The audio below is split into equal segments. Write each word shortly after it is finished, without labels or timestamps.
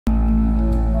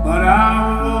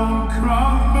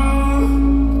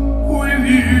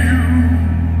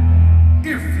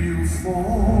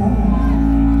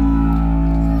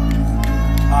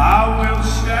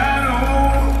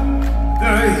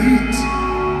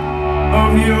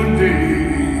of your day,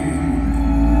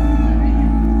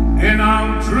 and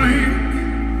I'll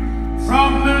drink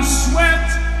from the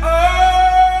sweat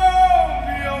of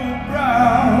your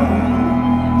brow.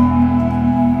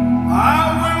 I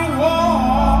will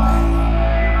walk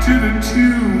to the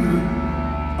tune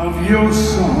of your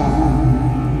song,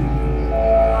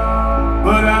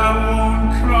 but I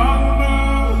won't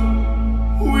crumble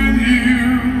with you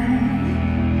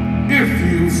if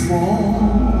you fall.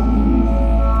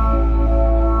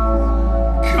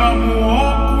 Come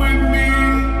walk with me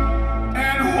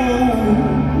and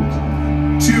hold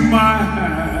to my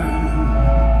hand.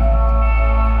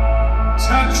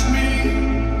 Touch me,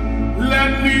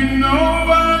 let me know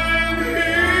I ain't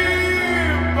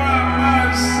here by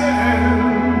myself.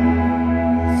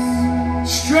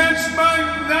 Stretch my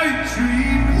night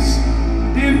dreams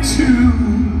into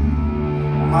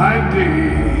my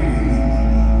day.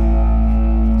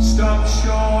 Stop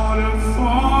short of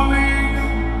falling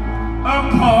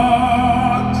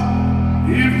apart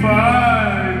if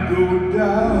I go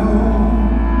down.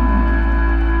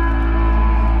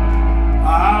 I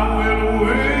will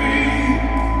wait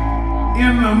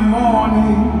in the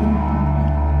morning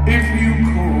if you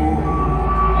call,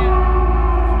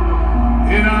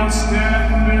 and I'll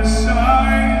stand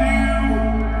beside you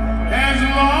as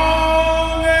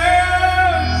long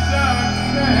as I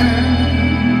can.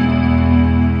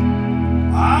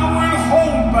 I will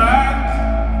hold back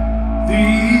the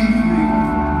evening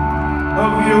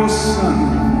of your sun,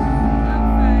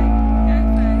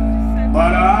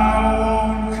 but I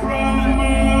won't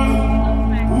crumble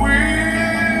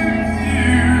with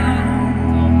you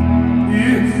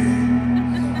if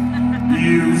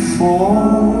you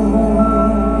fall.